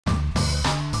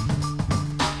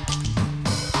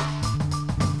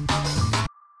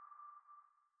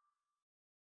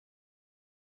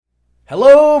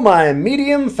Hello, my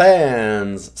medium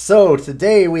fans! So,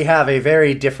 today we have a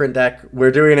very different deck.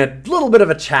 We're doing a little bit of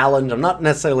a challenge. I'm not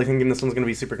necessarily thinking this one's going to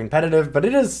be super competitive, but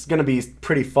it is going to be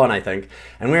pretty fun, I think.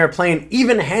 And we are playing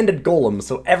Evenhanded Golem,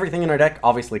 so everything in our deck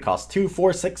obviously costs 2,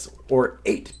 4, 6, or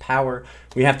 8 power.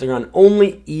 We have to run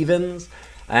only evens,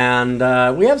 and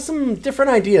we have some different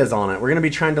ideas on it. We're going to be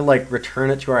trying to, return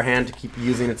it to our hand to keep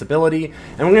using its ability,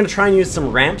 and we're going to try and use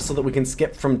some ramps so that we can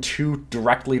skip from 2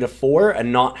 directly to 4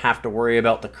 and not have to worry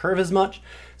about the curve as much.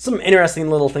 Some interesting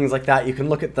little things like that. You can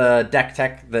look at the deck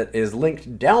tech that is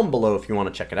linked down below if you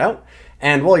want to check it out.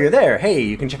 And while you're there, hey,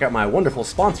 you can check out my wonderful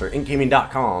sponsor,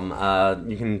 inkgaming.com.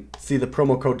 You can see the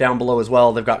promo code down below as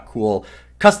well. They've got cool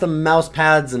custom mouse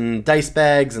pads and dice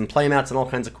bags and playmats and all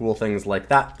kinds of cool things like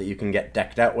that that you can get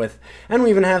decked out with. And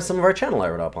we even have some of our channel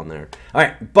art up on there.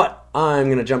 Alright, but I'm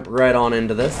going to jump right on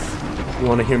into this. If you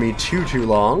want to hear me too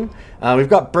long. We've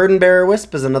got Burdenbearer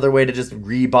Wisp as another way to just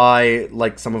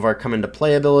rebuy some of our come into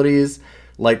play abilities,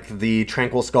 like the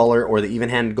Tranquil Scholar or the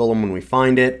Evenhanded Golem when we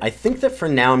find it. I think that for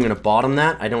now I'm going to bottom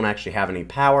that. I don't actually have any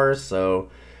power, so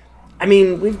I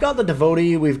mean, we've got the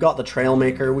Devotee, we've got the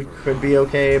Trailmaker, we could be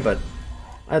okay, but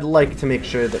I'd like to make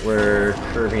sure that we're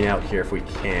curving out here if we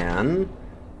can.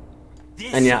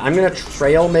 And yeah, I'm going to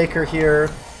Trailmaker here,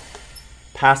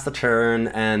 pass the turn,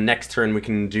 and next turn we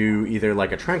can do either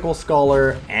a Tranquil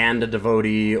Scholar and a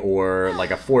Devotee, or a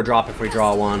 4-drop if we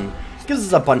draw one. It gives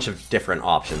us a bunch of different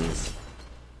options.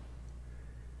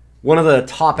 One of the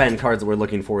top-end cards that we're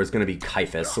looking for is going to be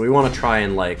Caiphus, so we want to try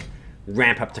and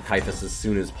ramp up to Caiphus as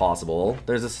soon as possible.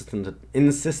 There's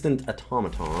Insistent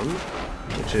Automaton,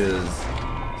 which is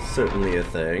certainly a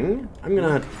thing. I'm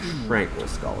gonna Tranquil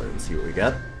Scholar and see what we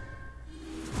get.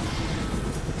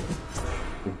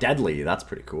 Deadly, that's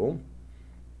pretty cool.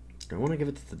 Do I want to give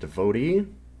it to the Devotee?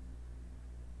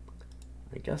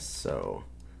 I guess so.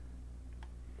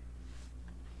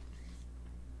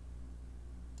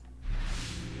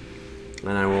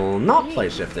 And I will not play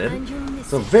Shifted.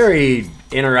 So very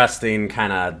interesting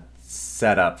kind of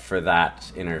setup for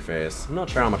that interface. I'm not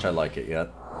sure how much I like it yet.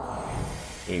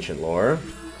 Ancient Lore.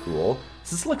 Cool.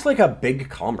 So this looks like a big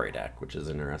Combrei deck, which is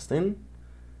interesting.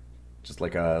 Just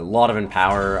a lot of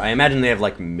Empower. I imagine they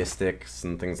have Mystics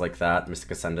and things like that.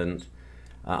 Mystic Ascendant.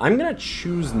 I'm going to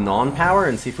choose non-power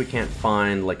and see if we can't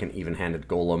find an Evenhanded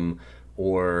Golem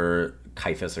or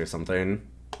Caiphus or something.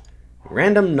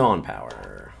 Random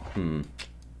non-power.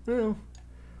 Well,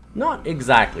 not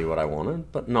exactly what I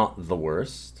wanted, but not the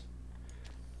worst.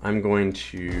 I'm going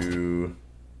to...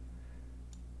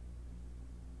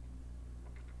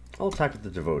 I'll attack with the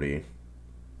Devotee.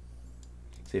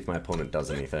 See if my opponent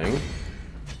does anything.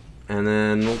 And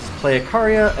then we'll just play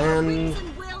Icaria and we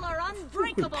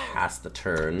pass the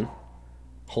turn.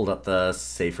 Hold up the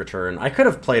safer turn. I could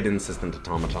have played Insistent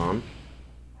Automaton.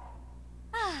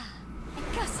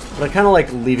 But I kind of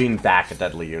like leaving back a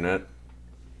deadly unit.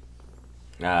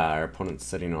 Our opponent's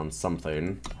sitting on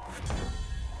something.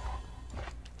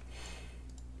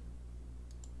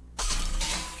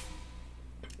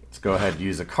 Let's go ahead and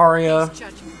use Icaria.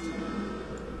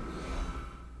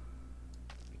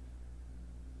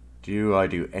 Do I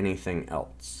do anything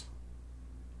else?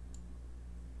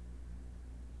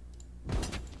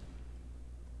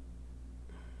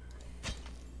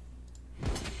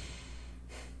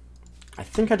 I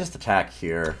think I just attack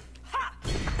here.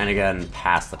 And again,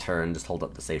 pass the turn, just hold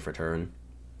up the safer turn.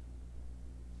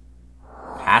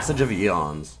 Passage of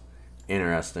Eons.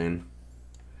 Interesting.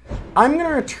 I'm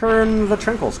gonna return the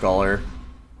Tranquil Scholar.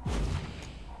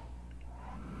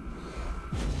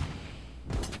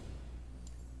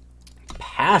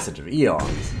 Passage of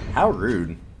Eons. How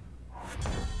rude.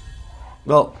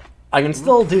 Well, I can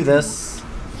still do this.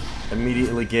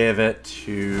 Immediately give it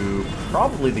to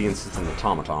probably the Insistent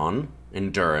Automaton.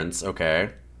 Endurance, okay.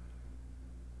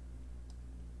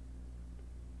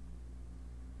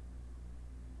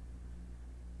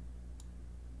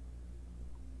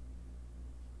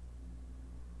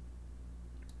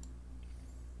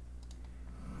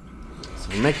 So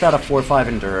we make that a 4/5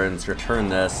 endurance, return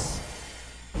this,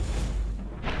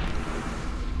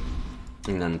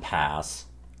 and then pass.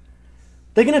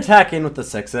 They can attack in with the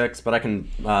 6/6, but I can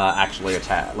actually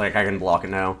attack, I can block it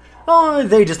now. Oh,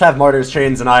 they just have Martyr's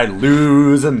Chains and I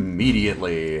lose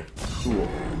immediately. Cool.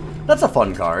 That's a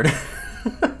fun card.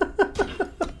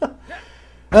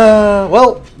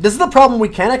 Well, this is the problem. We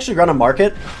can't actually run a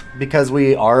market because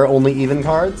we are only even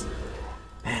cards.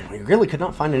 Man, we really could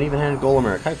not find an Evenhanded Golem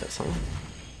or a Caiphus, huh?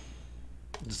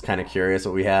 Just kind of curious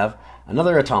what we have.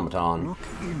 Another Automaton.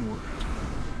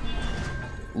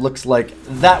 Looks like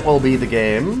that will be the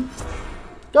game.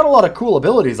 Got a lot of cool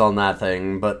abilities on that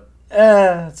thing, but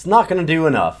it's not going to do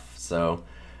enough. so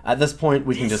at this point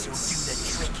we can just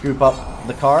scoop up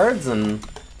the cards and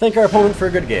thank our opponent for a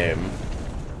good game.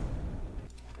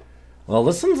 Well,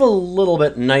 this one's a little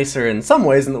bit nicer in some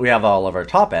ways in that we have all of our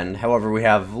top end. However, we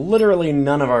have literally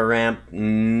none of our ramp,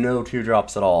 no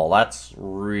 2-drops at all. That's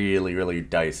really, really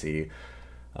dicey.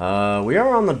 We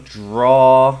are on the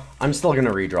draw. I'm still going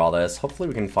to redraw this. Hopefully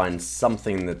we can find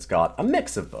something that's got a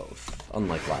mix of both,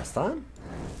 unlike last time.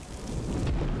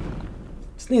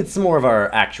 Just need some more of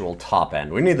our actual top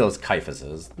end. We need those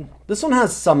Caiphuses. This one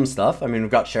has some stuff. I mean,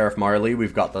 we've got Sheriff Marley,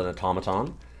 we've got the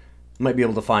Automaton. Might be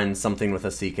able to find something with a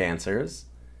Seek Answers.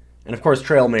 And of course,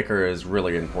 Trailmaker is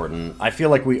really important. I feel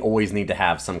like we always need to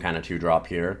have some kind of 2-drop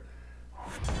here.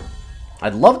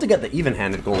 I'd love to get the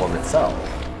Evenhanded Golem itself.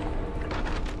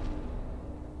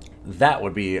 That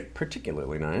would be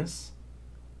particularly nice.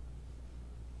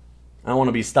 I don't want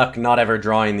to be stuck not ever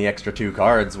drawing the extra 2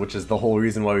 cards, which is the whole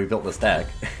reason why we built this deck.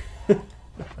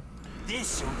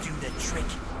 This'll do the trick.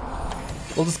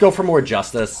 We'll just go for more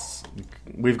justice.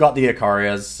 We've got the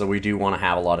Icarias, so we do want to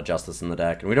have a lot of justice in the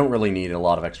deck, and we don't really need a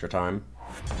lot of extra time.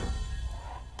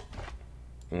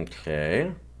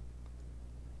 Okay.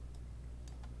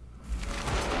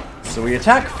 So we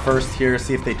attack first here,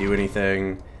 see if they do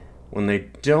anything. When they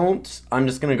don't, I'm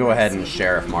just going to go ahead and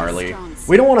Sheriff Marley.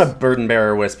 We don't want to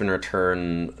Burdenbearer Wisp and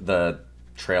return the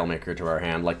Trailmaker to our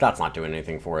hand. Like, that's not doing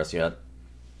anything for us yet.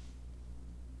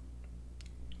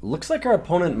 Looks like our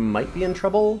opponent might be in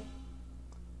trouble.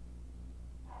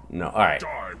 No, alright.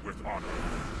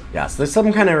 Yeah, so there's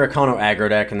some kind of Rakano aggro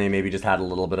deck, and they maybe just had a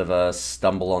little bit of a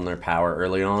stumble on their power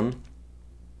early on.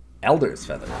 Elder's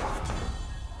Feather.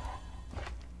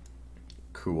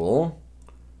 Cool.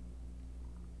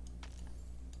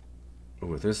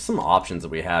 Ooh, there's some options that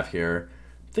we have here.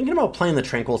 Thinking about playing the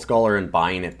Tranquil Scholar and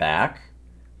buying it back.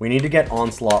 We need to get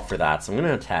Onslaught for that, so I'm going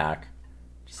to attack.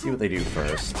 Just see what they do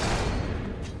first.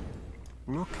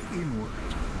 Look inward.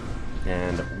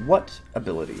 And what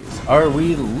abilities are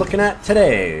we looking at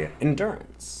today?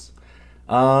 Endurance.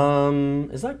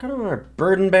 Is that good on our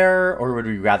Burdenbearer, or would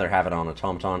we rather have it on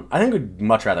Automaton? I think we'd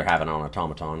much rather have it on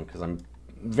Automaton, because I'm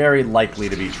very likely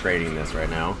to be trading this right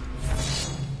now.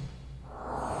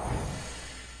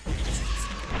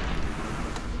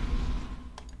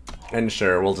 And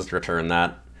sure, we'll just return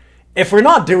that. If we're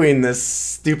not doing this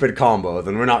stupid combo,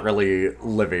 then we're not really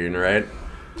living, right?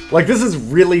 Like, this is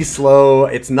really slow,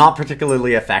 it's not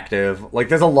particularly effective, like,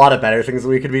 there's a lot of better things that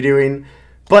we could be doing,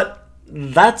 but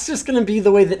that's just gonna be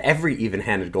the way that every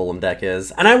even-handed Golem deck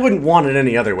is, and I wouldn't want it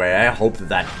any other way. I hope that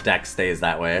that deck stays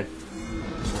that way.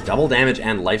 Double damage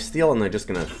and lifesteal, and they're just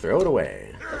gonna throw it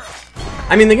away.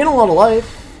 I mean, they get a lot of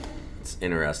life. It's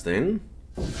interesting.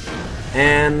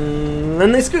 And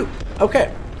then they scoop.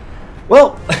 Okay.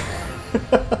 Well,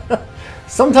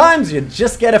 sometimes you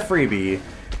just get a freebie.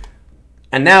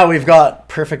 And now we've got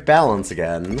perfect balance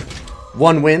again.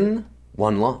 1 win,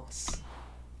 1 loss.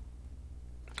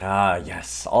 Ah,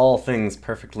 yes. All things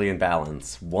perfectly in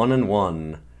balance. 1 and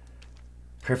 1.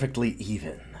 Perfectly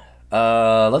even.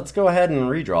 Let's go ahead and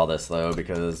redraw this, though,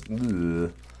 because...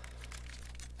 Ugh.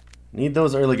 Need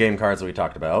those early game cards that we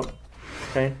talked about.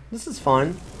 Okay, this is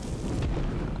fine.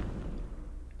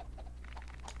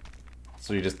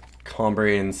 So you just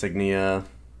Combrei Insignia...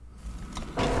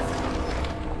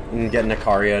 and get an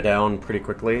Icaria down pretty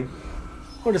quickly.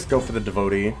 Or just go for the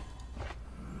Devotee.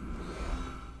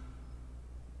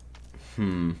 I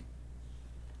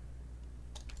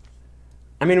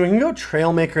mean, we can go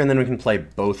Trailmaker and then we can play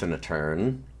both in a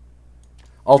turn.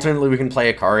 Alternately, we can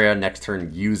play Icaria, next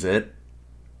turn use it.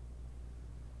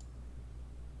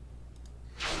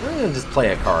 We're gonna just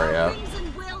play Icaria.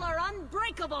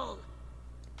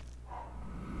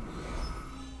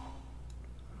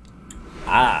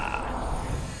 Ah.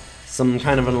 Some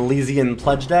kind of an Elysian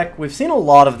pledge deck. We've seen a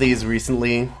lot of these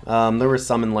recently. There were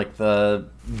some in like the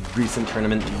recent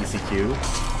tournament ECQ.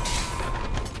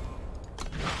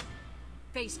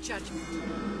 Face judgment.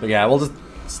 But yeah, we'll just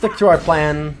stick to our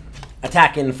plan.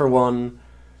 Attack in for 1.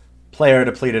 Play our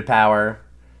depleted power.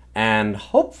 And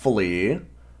hopefully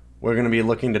we're going to be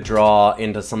looking to draw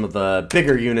into some of the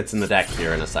bigger units in the deck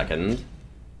here in a second.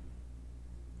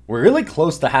 We're really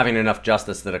close to having enough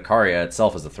justice that Icaria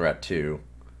itself is a threat too.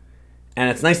 And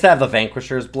it's nice to have the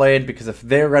Vanquisher's Blade, because if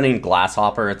they're running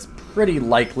Glasshopper, it's pretty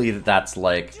likely that that's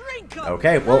like...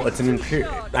 Okay, well, it's an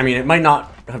Imperial... I mean, it might not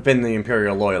have been the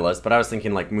Imperial Loyalist, but I was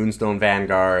thinking like Moonstone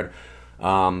Vanguard.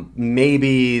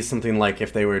 Maybe something like,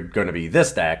 if they were going to be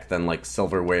this deck, then like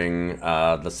Silverwing,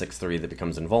 the 6/3 that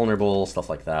becomes invulnerable, stuff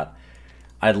like that.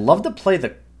 I'd love to play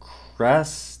the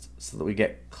Crest so that we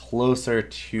get closer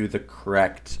to the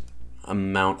correct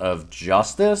amount of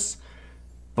justice.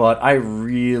 But I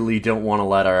really don't want to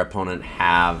let our opponent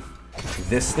have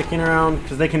this sticking around,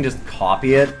 because they can just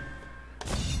copy it.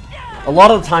 A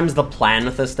lot of the times the plan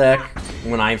with this deck,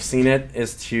 when I've seen it,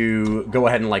 is to go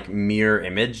ahead and like mirror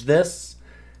image this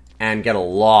and get a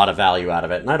lot of value out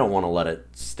of it, and I don't want to let it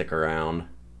stick around.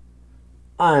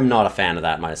 I'm not a fan of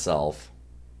that myself.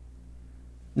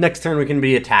 Next turn we can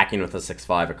be attacking with a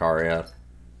 6/5 Icaria.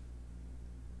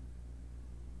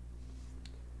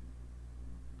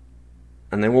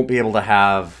 And they won't be able to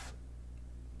have...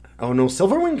 Oh no,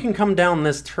 Silverwing can come down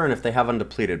this turn if they have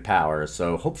undepleted power,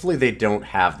 so hopefully they don't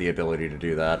have the ability to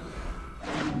do that.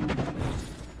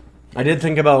 I did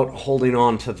think about holding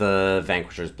on to the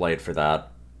Vanquisher's Blade for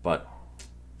that, but...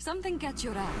 Something catch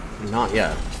your eye. Not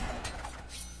yet.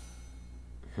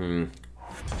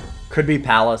 Could be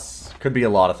Palace, could be a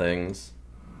lot of things.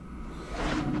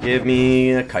 Give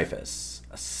me a Caiphus.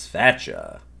 A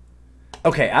Svetya.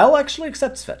 Okay, I'll actually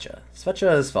accept Svetya.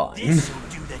 Svetya is fine. This'll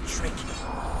do the trick.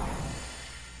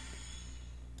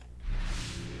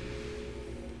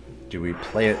 Do we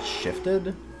play it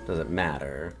shifted? Does it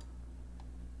matter?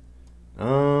 I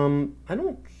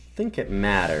don't think it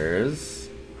matters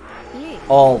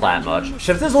all that much.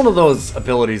 Shift is one of those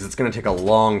abilities that's going to take a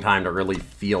long time to really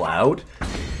feel out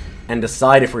and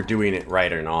decide if we're doing it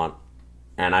right or not.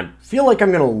 And I feel like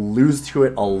I'm going to lose to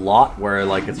it a lot, where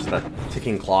like it's just a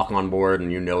ticking clock on board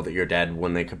and you know that you're dead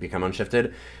when they could become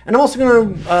unshifted. And I'm also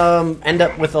going to end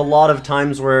up with a lot of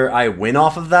times where I win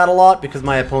off of that a lot because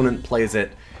my opponent plays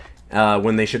it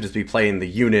when they should just be playing the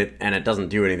unit and it doesn't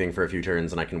do anything for a few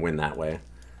turns and I can win that way.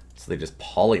 So they just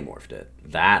polymorphed it.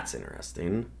 That's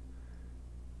interesting.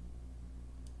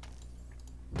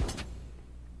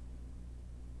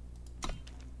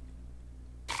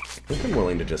 I think I'm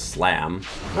willing to just slam.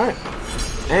 Alright.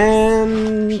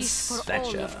 And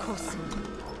Svetya.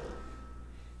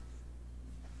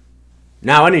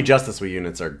 Now, any Justice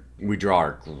units we draw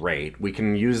are great. We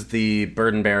can use the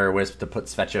Burdenbearer Wisp to put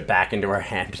Svetya back into our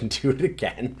hand and do it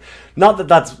again. Not that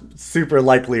that's super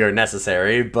likely or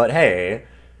necessary, but hey.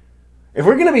 If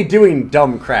we're going to be doing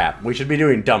dumb crap, we should be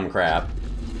doing dumb crap.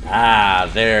 Ah,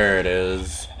 there it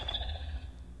is.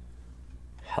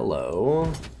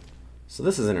 Hello. So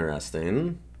this is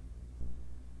interesting.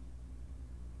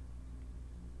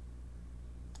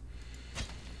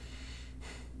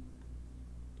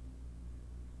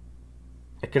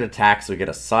 It could attack, so we get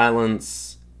a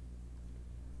silence.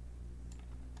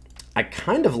 I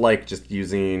kind of like just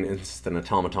using Insistent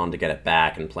Automaton to get it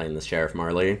back and playing the Sheriff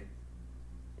Marley.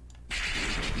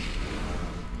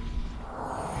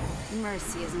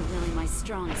 Mercy isn't really my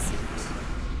strong suit.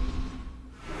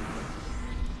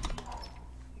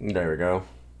 There we go.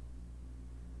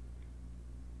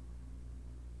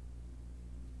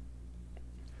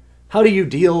 How do you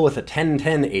deal with a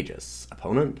 10-10 Aegis,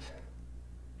 opponent?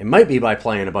 It might be by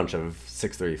playing a bunch of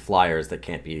 6/3 flyers that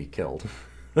can't be killed.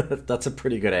 That's a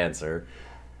pretty good answer.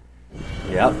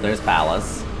 Yep, there's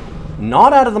Palace.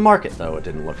 Not out of the market, though, it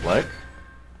didn't look like.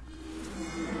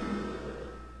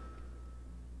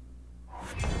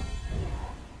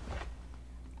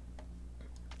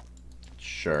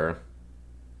 Sure.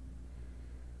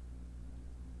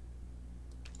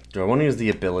 Do I want to use the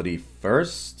ability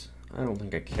first? I don't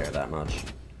think I care that much.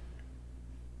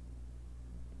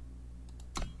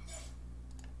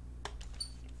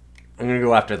 I'm going to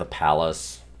go after the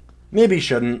Palace. Maybe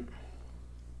shouldn't.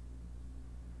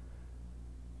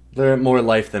 They're at more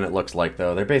life than it looks like,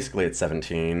 though. They're basically at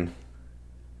 17.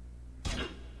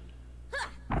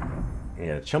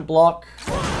 Yeah, chump block.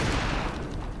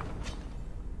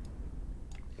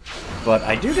 But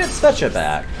I do get Svetya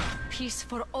back. Peace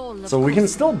for all. So we can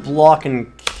still block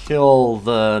and kill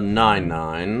the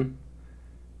 9/9.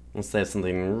 Unless they have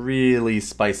something really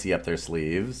spicy up their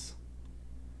sleeves.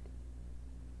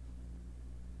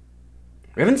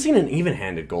 We haven't seen an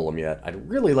even-handed Golem yet. I'd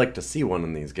really like to see one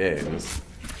in these games.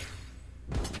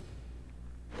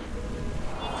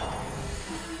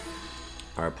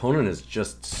 Our opponent is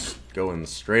just going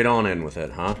straight on in with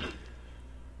it, huh?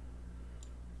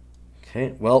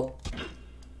 Okay, well...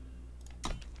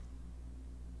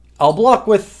 I'll block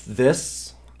with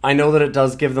this. I know that it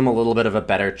does give them a little bit of a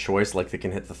better choice, like they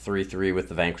can hit the 3/3 with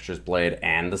the Vanquisher's Blade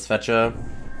and the Svetya.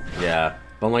 Yeah,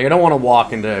 but like I don't want to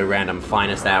walk into a random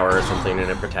Finest Hour or something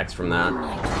and it protects from that.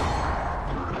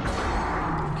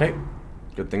 Okay,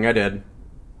 good thing I did.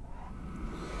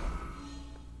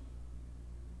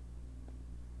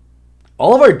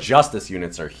 All of our Justice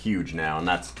units are huge now, and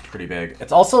that's pretty big.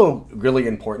 It's also really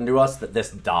important to us that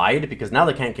this died, because now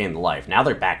they can't gain the life. Now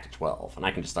they're back to 12, and I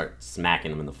can just start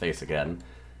smacking them in the face again.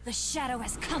 The shadow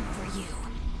has come for you.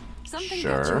 Something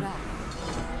Sure.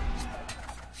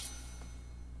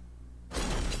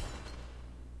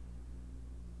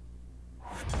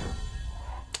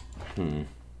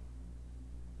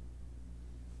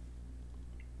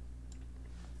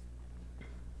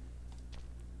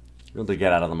 Really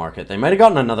get out of the market. They might have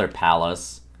gotten another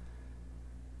palace.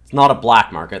 It's not a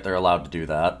black market. They're allowed to do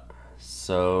that.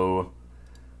 So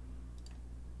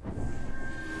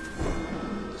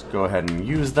let's go ahead and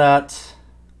use that.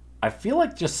 I feel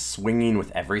like just swinging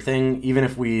with everything, even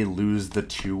if we lose the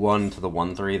 2-1 to the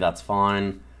 1-3, that's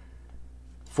fine.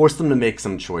 Force them to make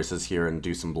some choices here and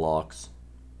do some blocks.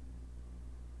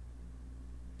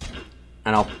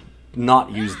 And I'll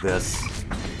not use this.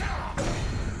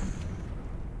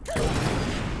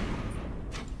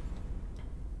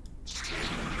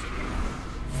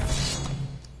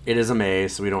 It is a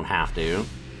maze, so we don't have to.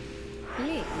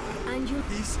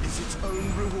 This is its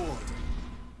own reward.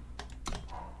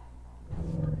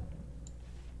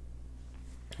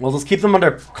 We'll just keep them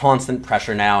under constant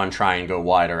pressure now and try and go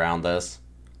wide around this.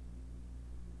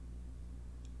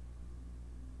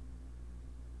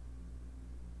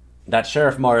 That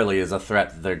Sheriff Marley is a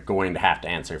threat that they're going to have to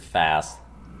answer fast.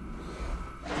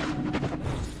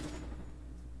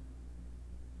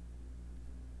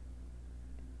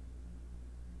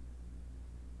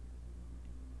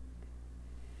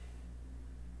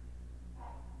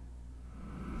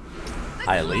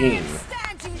 Eileen.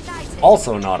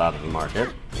 Also not out of the market.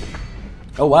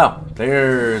 Oh wow,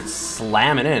 they're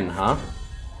slamming in, huh?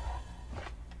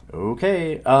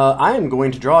 Okay, I am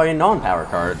going to draw a non-power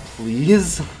card,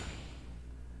 please.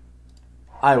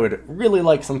 I would really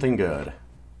like something good.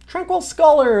 Tranquil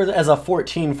Scholar as a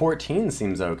 14/14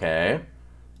 seems okay.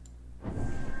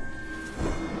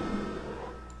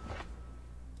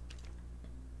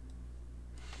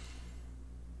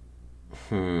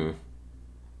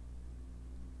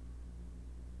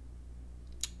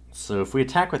 So if we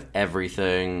attack with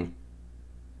everything,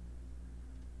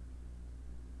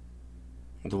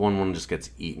 the 1/1 just gets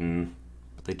eaten.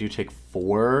 But they do take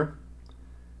 4.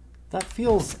 That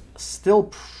feels still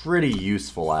pretty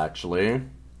useful, actually.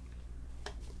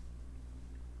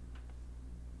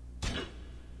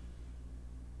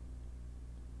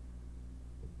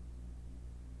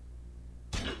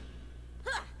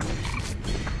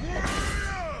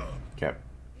 Okay.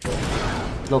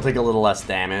 They'll take a little less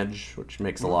damage, which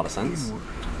makes a lot of sense.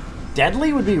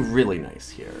 Deadly would be really nice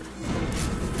here.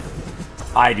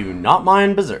 I do not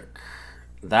mind Berserk.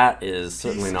 That is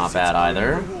certainly not bad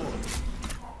either.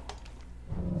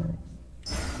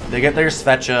 They get their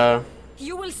Svetya.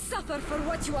 You will suffer for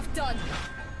what you have done.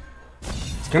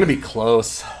 It's gonna be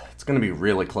close. It's gonna be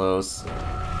really close.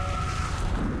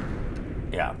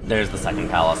 Yeah, there's the second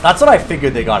palace. That's what I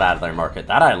figured they got out of their market.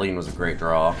 That Eileen was a great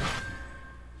draw.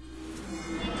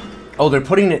 Oh, they're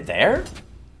putting it there?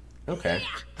 Okay.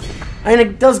 I mean,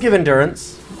 it does give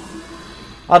endurance.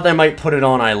 Thought they might put it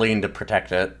on Eileen to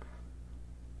protect it.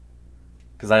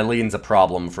 Because Eileen's a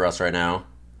problem for us right now.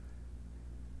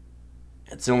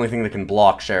 It's the only thing that can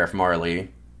block Sheriff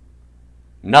Marley.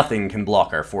 Nothing can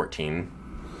block our 14.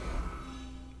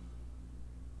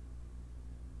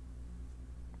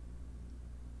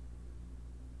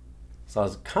 So I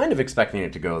was kind of expecting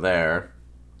it to go there.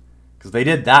 Because they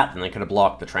did that, and they could have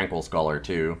blocked the Tranquil Scholar,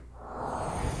 too.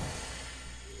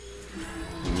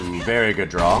 Ooh, very good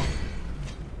draw.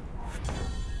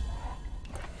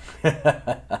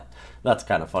 That's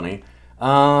kind of funny.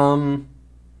 I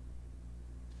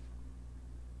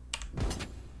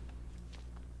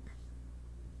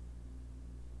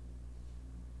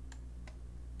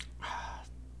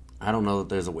don't know that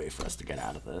there's a way for us to get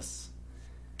out of this.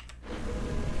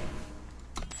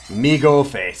 Me go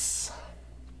face.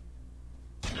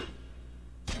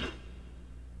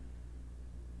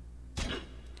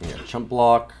 Yeah, chump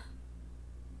block.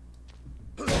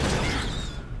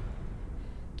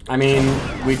 I mean,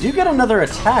 we do get another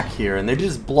attack here, and they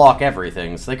just block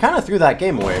everything, so they kind of threw that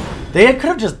game away. They could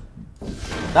have just...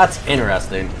 That's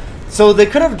interesting. So they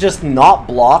could have just not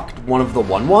blocked one of the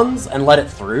 1/1s and let it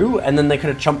through, and then they could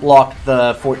have chump blocked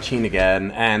the 14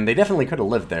 again, and they definitely could have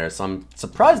lived there, so I'm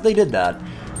surprised they did that.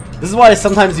 This is why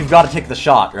sometimes you've got to take the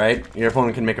shot, right? Your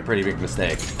opponent can make a pretty big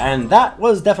mistake. And that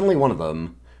was definitely one of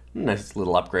them. Nice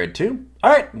little upgrade, too.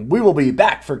 Alright, we will be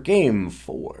back for Game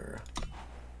 4.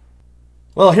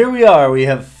 Well, here we are. We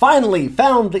have finally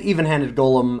found the Evenhanded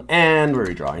Golem, and we're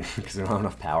redrawing, because we don't have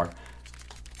enough power.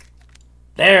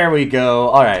 There we go.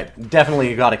 Alright,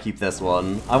 definitely got to keep this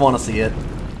one. I want to see it.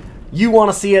 You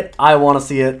want to see it, I want to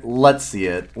see it, let's see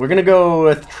it. We're going to go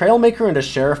with Trailmaker into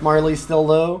Sheriff Marley still,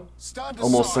 though.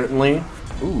 Almost certainly.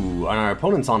 Ooh, and our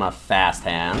opponent's on a fast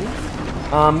hand.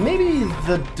 Maybe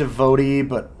the Devotee,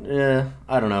 but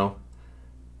I don't know.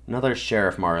 Another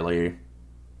Sheriff Marley.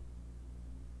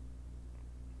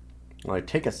 Well, I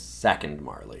take a second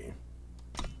Marley.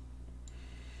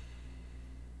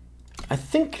 I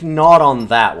think not on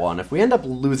that one. If we end up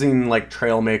losing, like,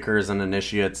 Trailmakers and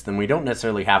Initiates, then we don't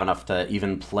necessarily have enough to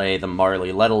even play the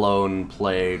Marley, let alone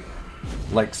play,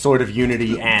 like, Sword of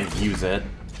Unity and use it.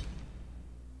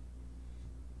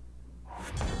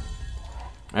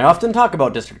 I often talk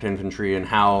about District Infantry and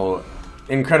how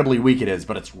incredibly weak it is,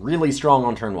 but it's really strong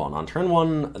on turn 1. On turn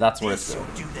 1, that's where it's...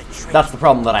 That's the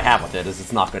problem that I have with it, is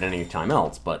it's not good any time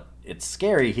else, but it's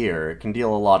scary here. It can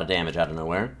deal a lot of damage out of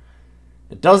nowhere.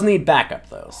 It does need backup,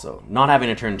 though, so not having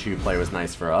a turn 2 play was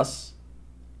nice for us.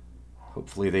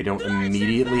 Hopefully they don't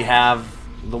immediately have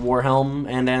the Warhelm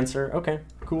and answer. Okay,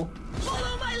 cool.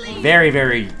 Very,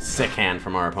 very sick hand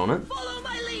from our opponent.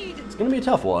 It's going to be a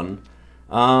tough one.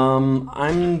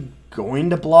 I'm going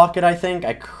to block it, I think.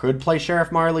 I could play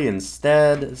Sheriff Marley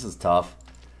instead. This is tough.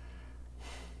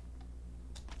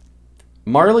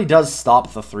 Marley does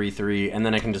stop the 3-3, and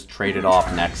then I can just trade it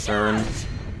off next turn.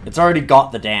 It's already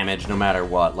got the damage no matter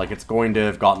what. Like, it's going to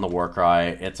have gotten the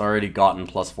Warcry. It's already gotten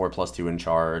 +4/+2 in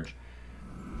charge.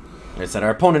 Like I said, our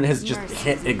opponent has just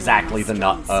hit exactly the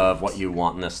nut of what you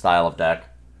want in this style of deck.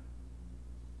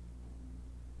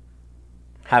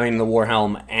 Having the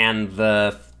Warhelm and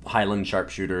the Highland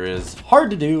Sharpshooter is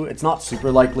hard to do. It's not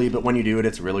super likely, but when you do it,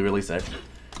 it's really, really sick.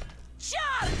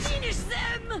 Finish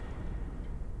them!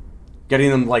 Getting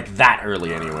them, like, that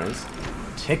early anyways.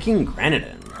 Ticking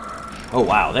Grenadin. Oh,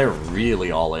 wow, they're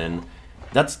really all in.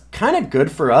 That's kind of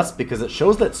good for us because it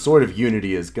shows that Sword of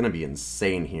Unity is going to be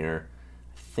insane here.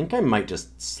 I think I might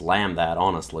just slam that,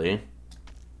 honestly.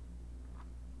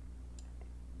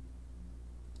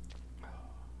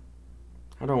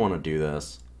 How do I want to do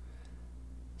this?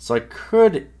 So I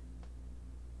could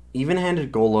Evenhanded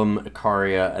Golem,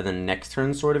 Icaria, and then next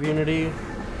turn Sword of Unity.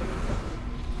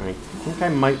 I think I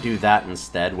might do that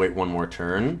instead. Wait one more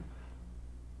turn.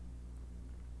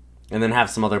 And then have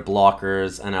some other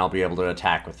blockers, and I'll be able to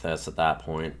attack with this at that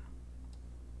point.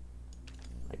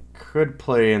 I could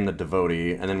play in the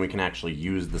Devotee, and then we can actually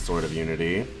use the Sword of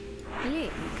Unity.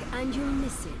 Blink, and you'll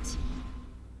miss it.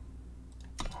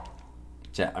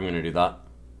 Yeah, I'm going to do that.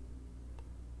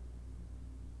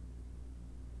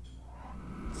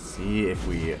 See if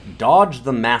we dodge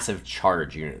the massive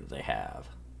charge unit that they have.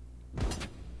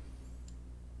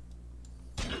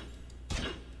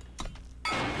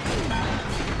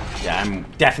 Yeah, I'm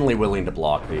definitely willing to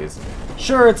block these.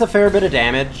 Sure, it's a fair bit of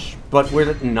damage, but we're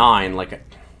at 9. Like,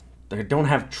 they don't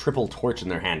have triple torch in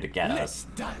their hand to get us.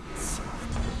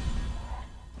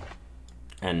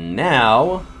 And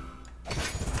now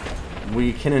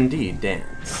we can indeed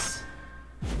dance.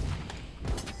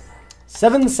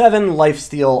 7/7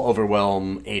 Lifesteal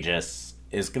Overwhelm Aegis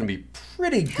is going to be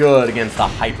pretty good against a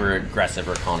hyper-aggressive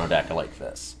Arcano deck like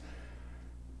this.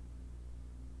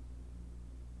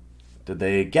 Did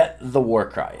they get the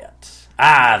Warcry yet?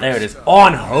 Ah, there it is.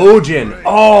 On Hojin!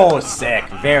 Oh, sick.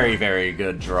 Very, very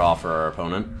good draw for our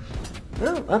opponent.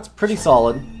 Well, that's pretty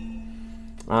solid.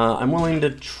 I'm willing to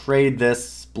trade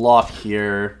this block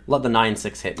here. Let the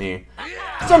 9/6 hit me.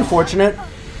 It's unfortunate.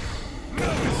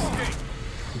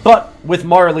 But with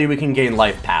Marley, we can gain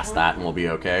life past that and we'll be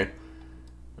okay.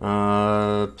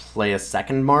 Play a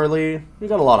second Marley. We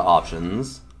got a lot of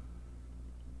options.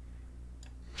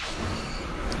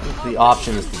 The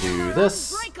option is to do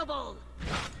this.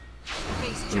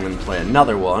 And then play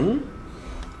another one.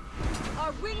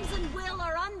 Our wings and will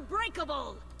are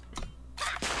unbreakable.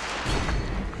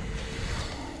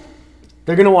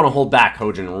 They're going to want to hold back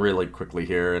Hojin really quickly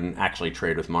here and actually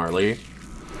trade with Marley.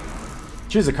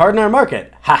 Choose a card in our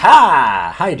market.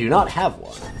 Haha! I do not have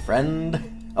one,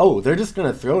 friend. Oh, they're just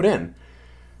going to throw it in.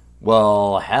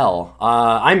 Well, hell.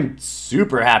 I'm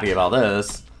super happy about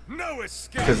this.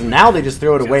 Because now they just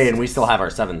throw it away and we still have our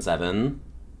 7/7.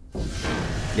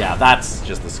 Yeah, that's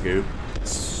just the scoop.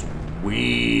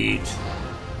 Sweet.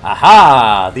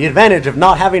 Aha! The advantage of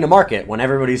not having a market when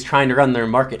everybody's trying to run their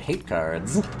market hate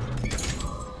cards.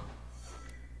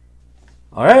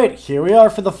 Alright, here we are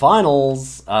for the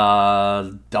finals.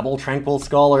 Double Tranquil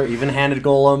Scholar, Evenhanded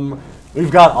Golem.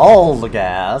 We've got all the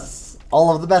gas.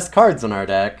 All of the best cards in our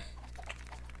deck.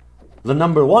 The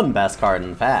 #1 best card,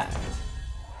 in fact.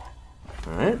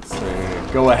 Alright, so we're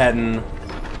gonna go ahead and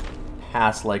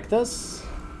pass like this.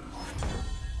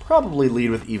 Probably lead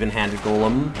with Evenhanded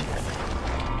Golem.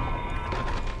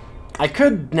 I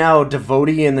could now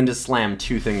Devotee and then just slam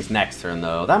 2 things next turn,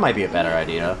 though. That might be a better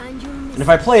idea. And if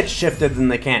I play it shifted, then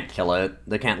they can't kill it.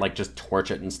 They can't, like, just torch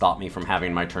it and stop me from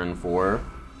having my turn 4.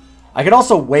 I could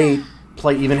also wait,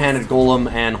 play Evenhanded Golem,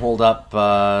 and hold up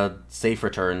Safe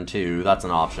Return, too. That's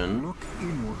an option.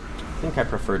 I think I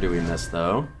prefer doing this,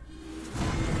 though.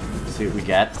 Let's see what we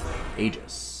get.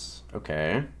 Aegis.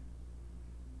 Okay.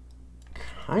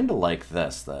 Kinda like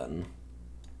this, then.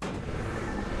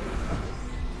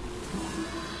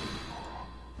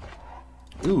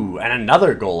 Ooh, and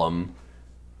another Golem.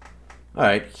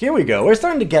 Alright, here we go. We're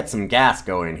starting to get some gas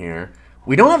going here.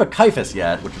 We don't have a Caiphus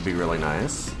yet, which would be really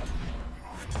nice.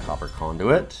 Copper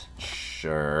Conduit.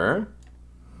 Sure.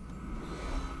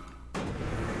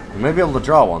 We may be able to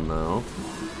draw one, though.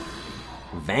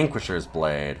 Vanquisher's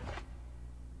Blade.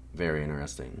 Very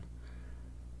interesting.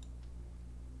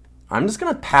 I'm just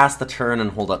going to pass the turn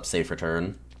and hold up safe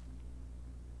return.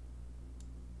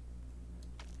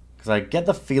 Because I get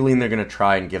the feeling they're going to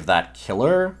try and give that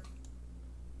killer.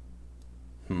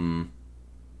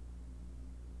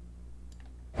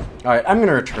 Alright, I'm going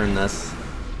to return this.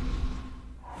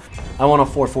 I want a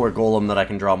 4/4 Golem that I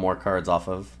can draw more cards off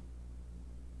of.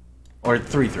 Or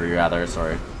 3/3 rather,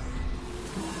 sorry.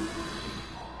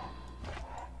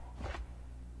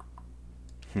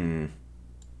 We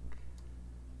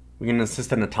can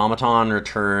Insistent Automaton,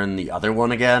 return the other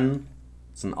one again.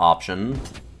 It's an option.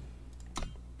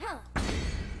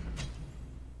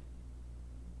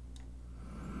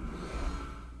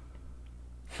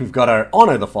 We've got our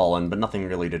Honor the Fallen, but nothing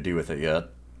really to do with it yet.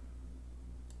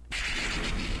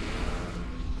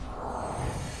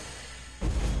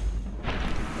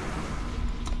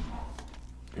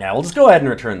 Yeah, we'll just go ahead and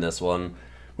return this one.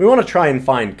 We want to try and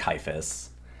find Caiphus.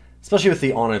 Especially with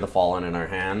the Honor the Fallen in our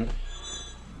hand.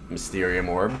 Mysterium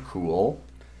Orb, cool.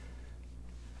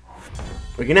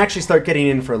 We can actually start getting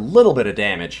in for a little bit of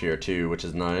damage here too, which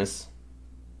is nice.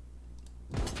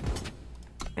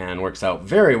 And works out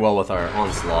very well with our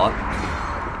Onslaught.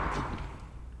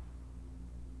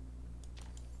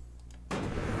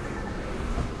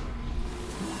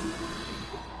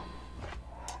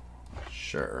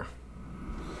 Sure.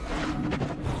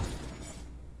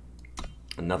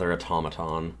 Another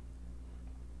Automaton.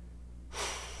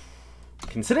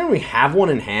 Considering we have one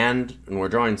in hand, and we're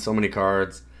drawing so many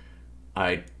cards,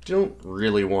 I don't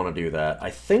really want to do that. I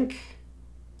think...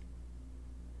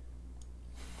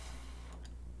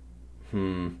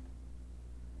 Okay,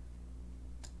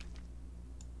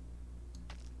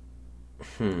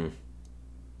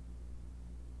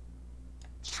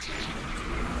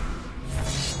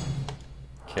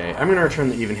 I'm going to return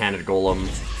the Evenhanded Golem.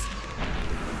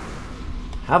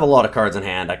 Have a lot of cards in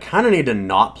hand. I kind of need to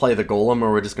not play the Golem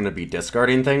or we're just going to be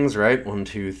discarding things, right? 1,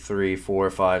 2, 3, 4,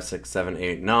 5, 6, 7,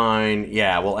 8, 9.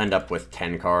 Yeah, we'll end up with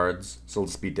 10 cards. So we'll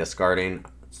just be discarding.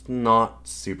 It's not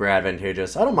super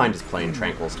advantageous. I don't mind just playing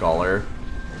Tranquil Scholar.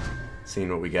 Seeing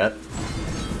what we get.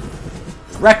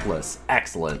 Reckless.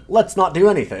 Excellent. Let's not do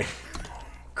anything.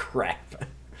 Crap.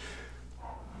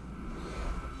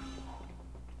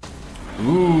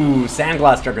 Ooh,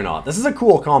 Sandglass Juggernaut. This is a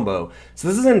cool combo. So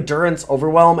this is Endurance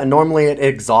Overwhelm, and normally it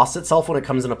exhausts itself when it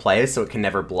comes into play, so it can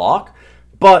never block.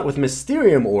 But with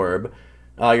Mysterium Orb,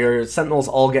 your Sentinels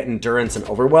all get Endurance and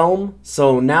Overwhelm,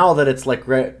 so now that it's like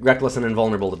reckless and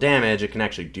invulnerable to damage, it can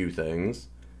actually do things.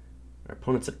 Our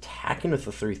opponent's attacking with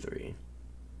the 3/3.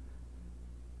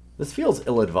 This feels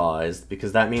ill-advised,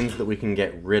 because that means that we can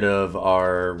get rid of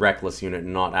our Reckless unit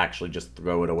and not actually just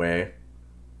throw it away.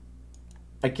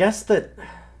 I guess that...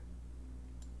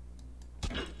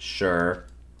 Sure.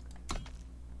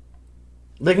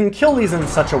 They can kill these in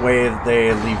such a way that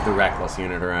they leave the Reckless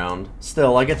unit around.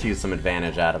 Still, I get to use some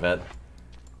advantage out of it.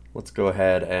 Let's go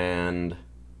ahead and...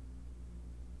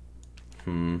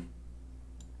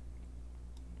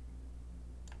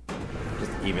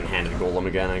 Just Evenhanded Golem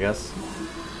again, I guess.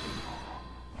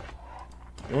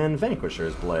 And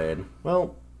Vanquisher's Blade.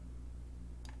 Well...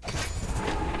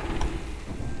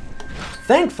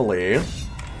 Thankfully,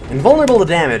 invulnerable to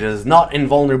damage is not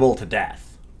invulnerable to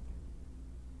death.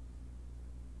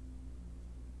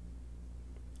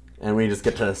 And we just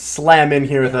get to slam in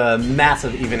here with a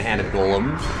massive Even-Handed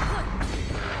Golem.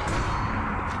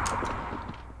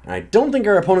 And I don't think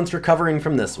our opponent's recovering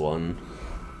from this one.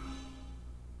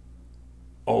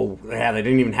 Oh, yeah, they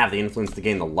didn't even have the influence to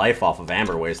gain the life off of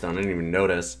Amber Waystone. I didn't even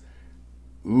notice.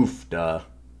 Oof, duh.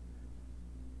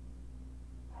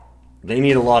 They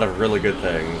need a lot of really good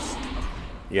things.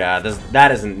 Yeah,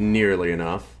 that isn't nearly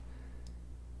enough.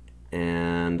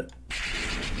 And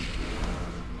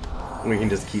we can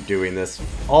just keep doing this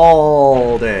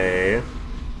all day.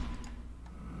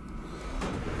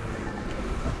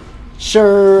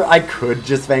 Sure, I could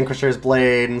just Vanquisher's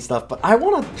Blade and stuff, but I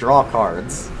want to draw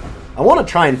cards. I want to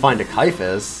try and find a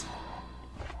Caiphus.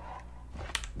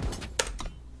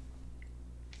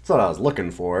 That's what I was looking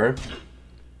for.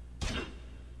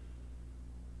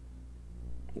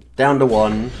 Down to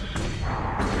 1.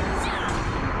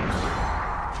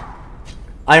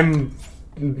 I'm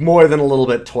more than a little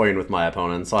bit toying with my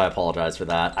opponent, so I apologize for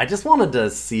that. I just wanted to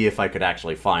see if I could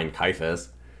actually find Caiphus.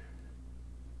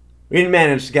 We didn't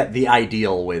manage to get the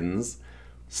ideal wins.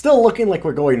 Still looking like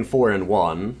we're going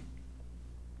 4-1.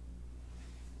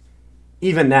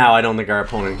 Even now, I don't think our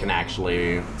opponent can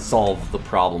actually solve the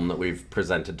problem that we've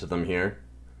presented to them here.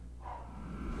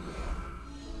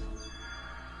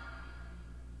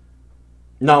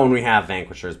 Not when we have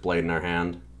Vanquisher's Blade in our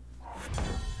hand.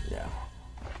 Yeah.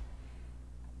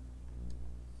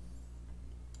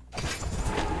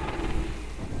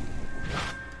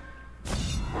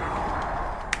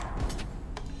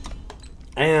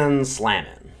 And slam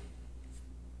it.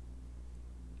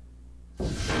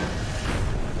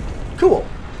 Cool.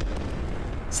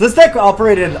 So this deck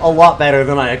operated a lot better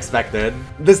than I expected.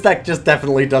 This deck just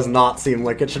definitely does not seem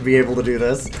like it should be able to do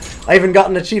this. I even got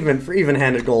an achievement for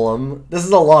Evenhanded Golem. This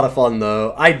is a lot of fun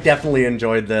though. I definitely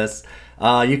enjoyed this.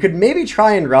 You could maybe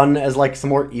try and run as like some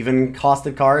more even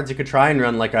costed cards. You could try and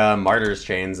run like a Martyr's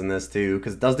Chains in this too,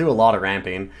 because it does do a lot of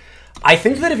ramping. I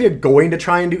think that if you're going to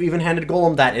try and do Evenhanded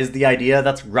Golem, that is the idea.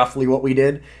 That's roughly what we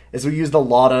did, is we used a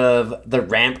lot of the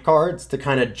ramp cards to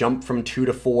kind of jump from 2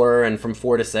 to 4 and from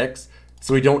 4 to 6,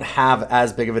 so we don't have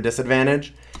as big of a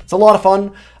disadvantage. It's a lot of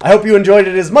fun. I hope you enjoyed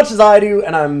it as much as I do,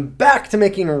 and I'm back to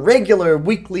making regular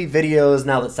weekly videos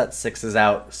now that set 6 is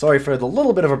out. Sorry for the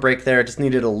little bit of a break there, just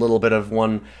needed a little bit of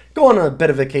one. Go on a bit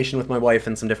of vacation with my wife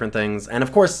and some different things, and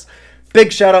of course,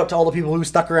 big shout out to all the people who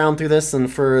stuck around through this,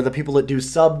 and for the people that do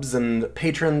subs and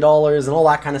Patreon dollars and all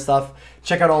that kind of stuff.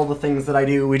 Check out all the things that I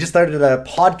do. We just started a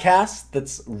podcast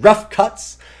that's Rough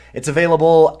Cuts. It's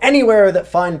available anywhere that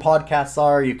fine podcasts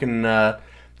are. You can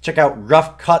check out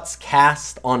Rough Cuts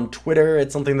Cast on Twitter.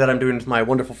 It's something that I'm doing with my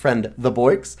wonderful friend, The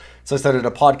Boix. So I started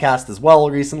a podcast as well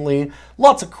recently.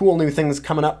 Lots of cool new things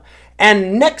coming up.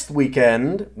 And next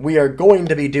weekend, we are going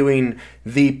to be doing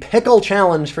the Pickle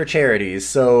Challenge for charities.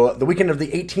 So the weekend of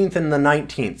the 18th and the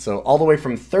 19th. So all the way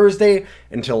from Thursday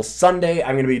until Sunday,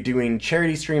 I'm going to be doing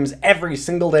charity streams every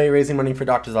single day, raising money for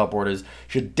Doctors Without Borders. You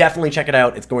should definitely check it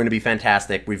out. It's going to be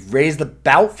fantastic. We've raised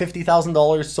about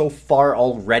 $50,000 so far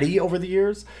already over the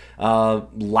years.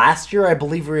 Last year, I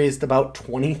believe we raised about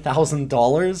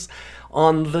 $20,000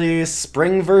 on the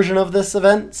spring version of this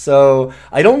event, so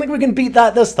I don't think we can beat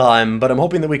that this time, but I'm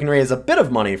hoping that we can raise a bit of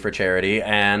money for charity,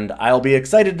 and I'll be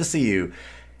excited to see you.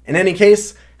 In any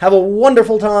case, have a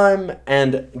wonderful time,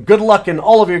 and good luck in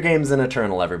all of your games in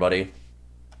Eternal, everybody.